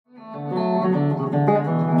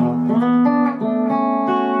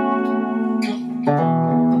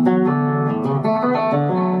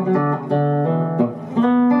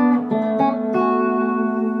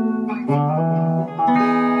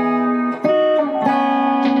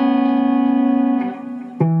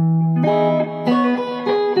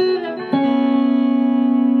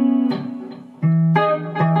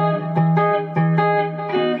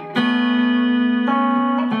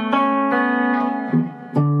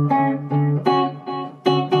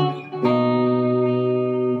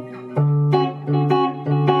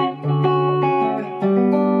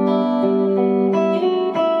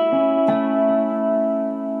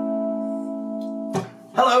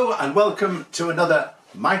Welcome to another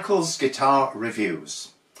Michael's Guitar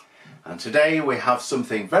Reviews, and today we have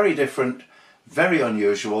something very different, very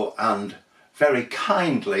unusual, and very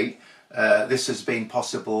kindly this has been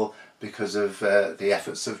possible because of the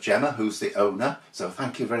efforts of Gemma, who's the owner, so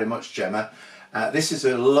thank you very much, Gemma. This is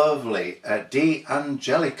a lovely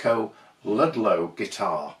D'Angelico Ludlow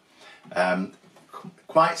guitar.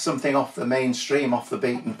 Quite something off the mainstream, off the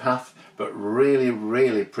beaten path, but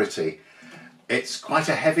really pretty. It's quite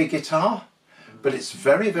a heavy guitar, but it's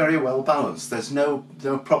very well balanced. There's no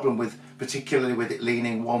problem with, particularly with it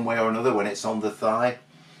leaning one way or another when it's on the thigh.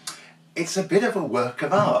 It's a bit of a work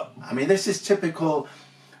of art. I mean, this is typical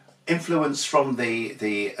influence from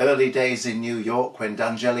the early days in New York when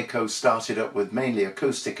D'Angelico started up with mainly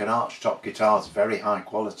acoustic and archtop guitars, very high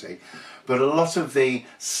quality. But a lot of the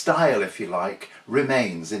style, if you like,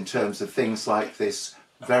 remains in terms of things like this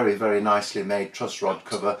very nicely made truss rod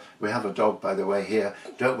cover. We have a dog, by the way, here.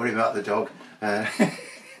 Don't worry about the dog.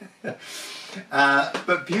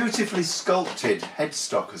 But beautifully sculpted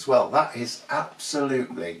headstock as well. That is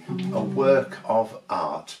absolutely a work of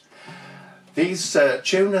art. These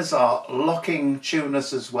tuners are locking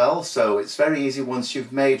tuners as well, so it's very easy once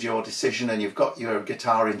you've made your decision and you've got your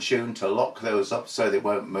guitar in tune to lock those up so they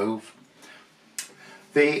won't move.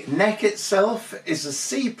 The neck itself is a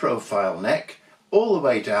C-profile neck, all the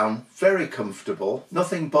way down, very comfortable,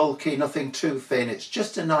 nothing bulky, nothing too thin, it's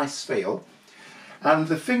just a nice feel. And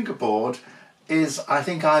the fingerboard is, I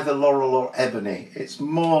think, either laurel or ebony. It's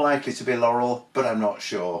more likely to be laurel, but I'm not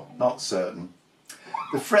sure, not certain.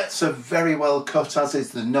 The frets are very well cut, as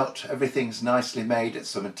is the nut. Everything's nicely made, it's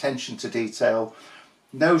some attention to detail.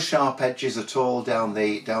 No sharp edges at all down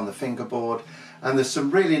the fingerboard. And there's some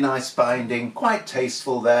really nice binding, quite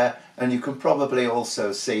tasteful there, and you can probably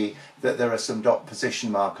also see that there are some dot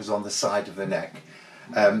position markers on the side of the neck.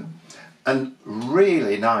 And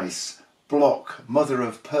really nice block mother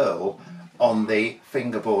of pearl on the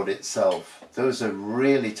fingerboard itself. Those are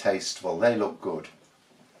really tasteful, they look good.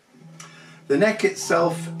 The neck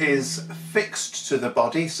itself is fixed to the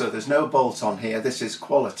body, so there's no bolt on here. This is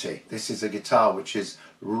quality. This is a guitar which is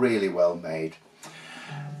really well made.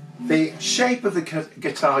 The shape of the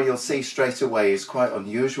guitar, you'll see straight away, is quite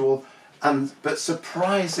unusual, but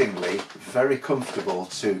surprisingly very comfortable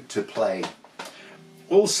to play.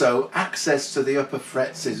 Also, access to the upper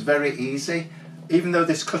frets is very easy. Even though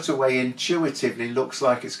this cutaway intuitively looks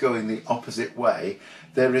like it's going the opposite way,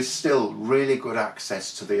 there is still really good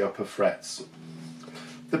access to the upper frets.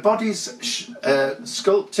 The body's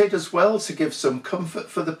sculpted as well to give some comfort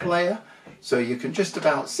for the player. So you can just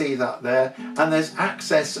about see that there, and there's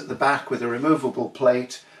access at the back with a removable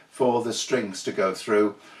plate for the strings to go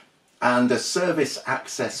through, and a service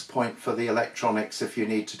access point for the electronics if you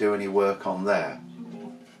need to do any work on there.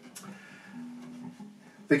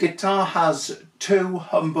 The guitar has two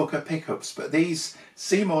humbucker pickups, but these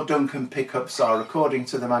Seymour Duncan pickups are, according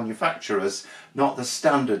to the manufacturers, not the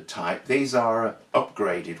standard type. These are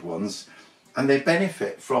upgraded ones, and they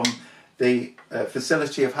benefit from the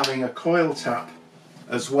facility of having a coil tap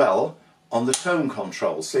as well on the tone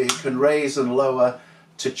control, so you can raise and lower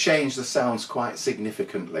to change the sounds quite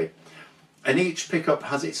significantly. And each pickup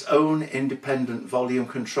has its own independent volume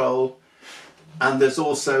control, and there's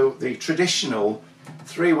also the traditional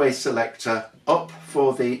three-way selector up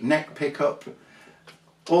for the neck pickup,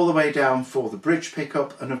 all the way down for the bridge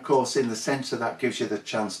pickup, and of course in the centre that gives you the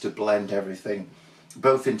chance to blend everything,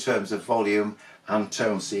 both in terms of volume and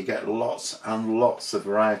tone, so you get lots and lots of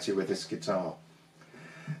variety with this guitar.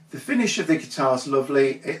 The finish of the guitar is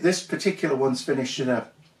lovely. This particular one's finished in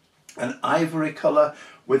an ivory colour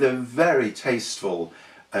with a very tasteful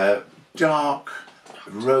dark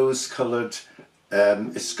rose coloured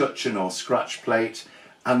escutcheon or scratch plate,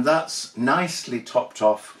 and that's nicely topped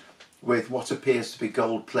off with what appears to be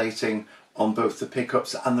gold plating on both the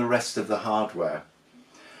pickups and the rest of the hardware.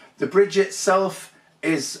 The bridge itself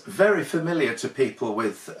is very familiar to people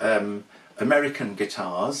with American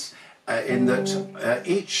guitars in that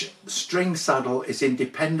each string saddle is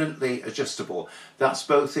independently adjustable. That's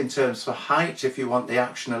both in terms for height, if you want the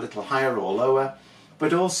action a little higher or lower,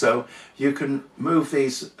 but also you can move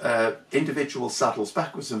these individual saddles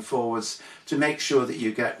backwards and forwards to make sure that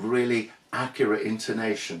you get really accurate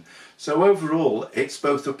intonation. So overall, it's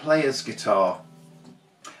both a player's guitar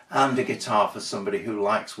and a guitar for somebody who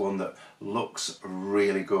likes one that looks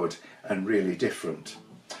really good and really different.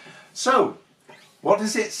 So, what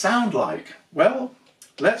does it sound like? Well,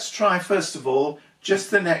 let's try first of all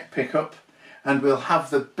just the neck pickup, and we'll have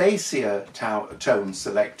the bassier tone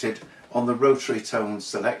selected on the rotary tone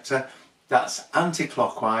selector. That's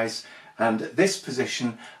anti-clockwise, and at this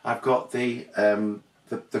position I've got the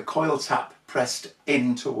the coil tap pressed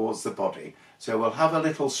in towards the body. So we'll have a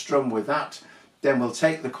little strum with that, then we'll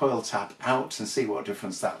take the coil tap out and see what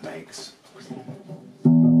difference that makes.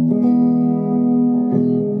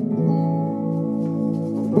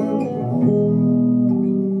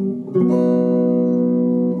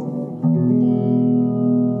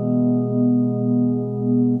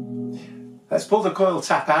 Let's pull the coil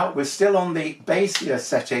tap out. We're still on the bassier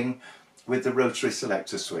setting with the rotary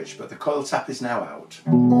selector switch, but the coil tap is now out.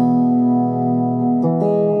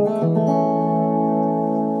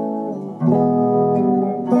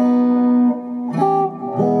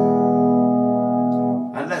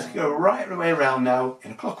 And let's go right the way around now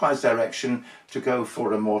in a clockwise direction to go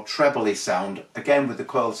for a more trebly sound, again with the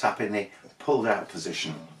coil tap in the pulled out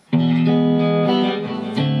position.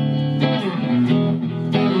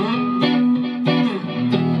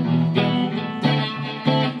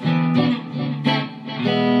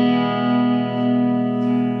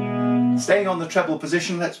 Staying on the treble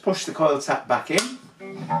position, let's push the coil tap back in.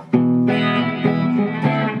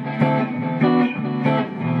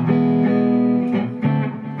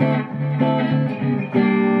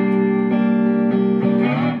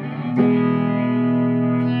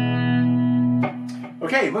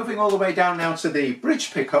 Okay, moving all the way down now to the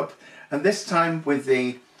bridge pickup, and this time with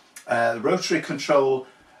the rotary control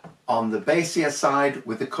on the bassier side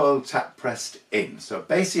with the coil tap pressed in. So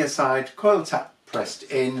bassier side, coil tap pressed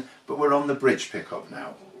in, but we're on the bridge pickup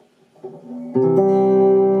now.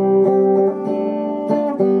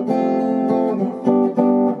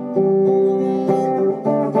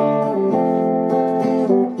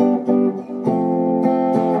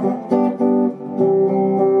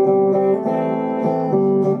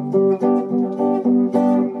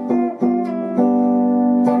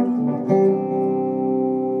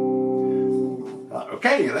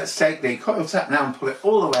 Okay, let's take the coil tap now and pull it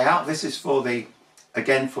all the way out. This is for the,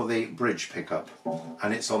 again for the bridge pickup,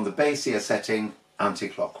 and it's on the bassier setting,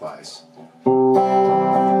 anti-clockwise.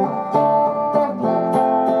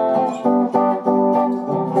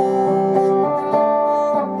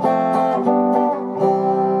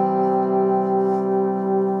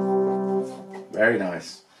 Very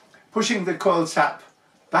nice. Pushing the coil tap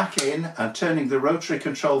back in and turning the rotary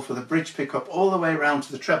control for the bridge pickup all the way around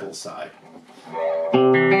to the treble side.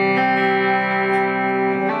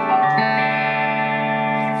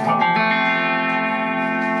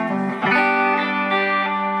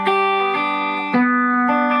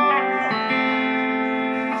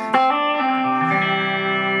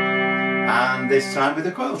 And this time with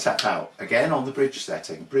the coil tap out, again on the bridge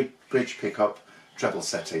setting, bridge pickup, treble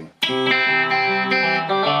setting.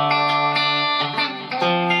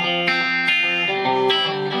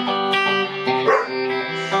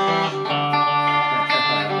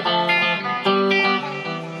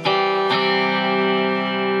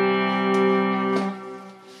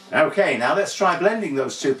 Okay, now let's try blending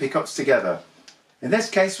those two pickups together. In this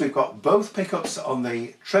case, we've got both pickups on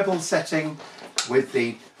the treble setting with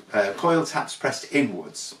the coil taps pressed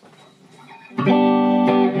inwards.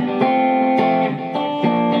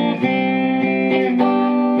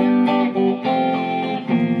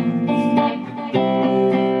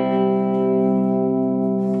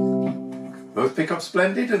 Both pickups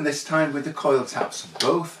blended, and this time with the coil taps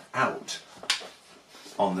both out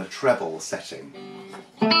on the treble setting.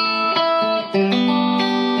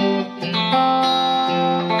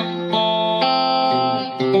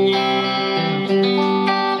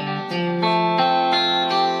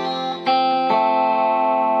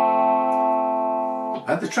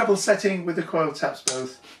 And the treble setting with the coil taps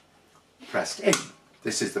both pressed in.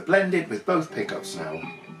 This is the blended with both pickups now.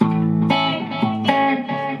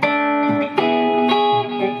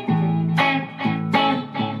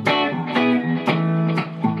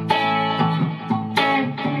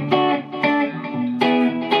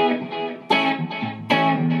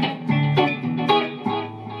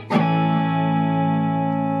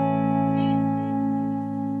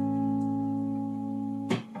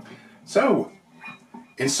 So,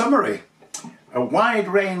 in summary, a wide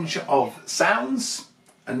range of sounds,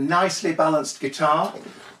 a nicely balanced guitar,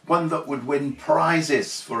 one that would win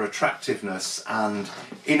prizes for attractiveness and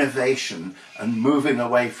innovation and moving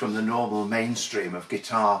away from the normal mainstream of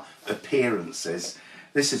guitar appearances.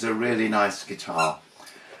 This is a really nice guitar.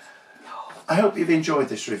 I hope you've enjoyed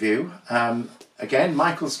this review. Again,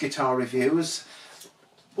 Michael's Guitar Reviews.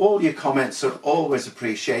 All your comments are always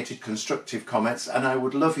appreciated, constructive comments, and I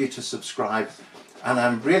would love you to subscribe. And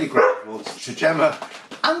I'm really grateful to Gemma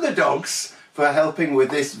and the dogs for helping with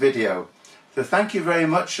this video. So thank you very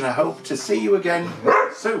much, and I hope to see you again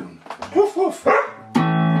soon. Woof woof.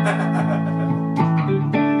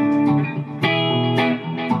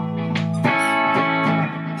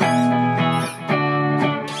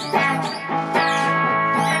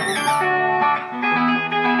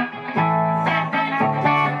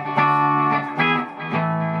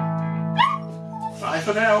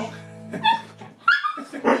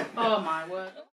 Oh my word.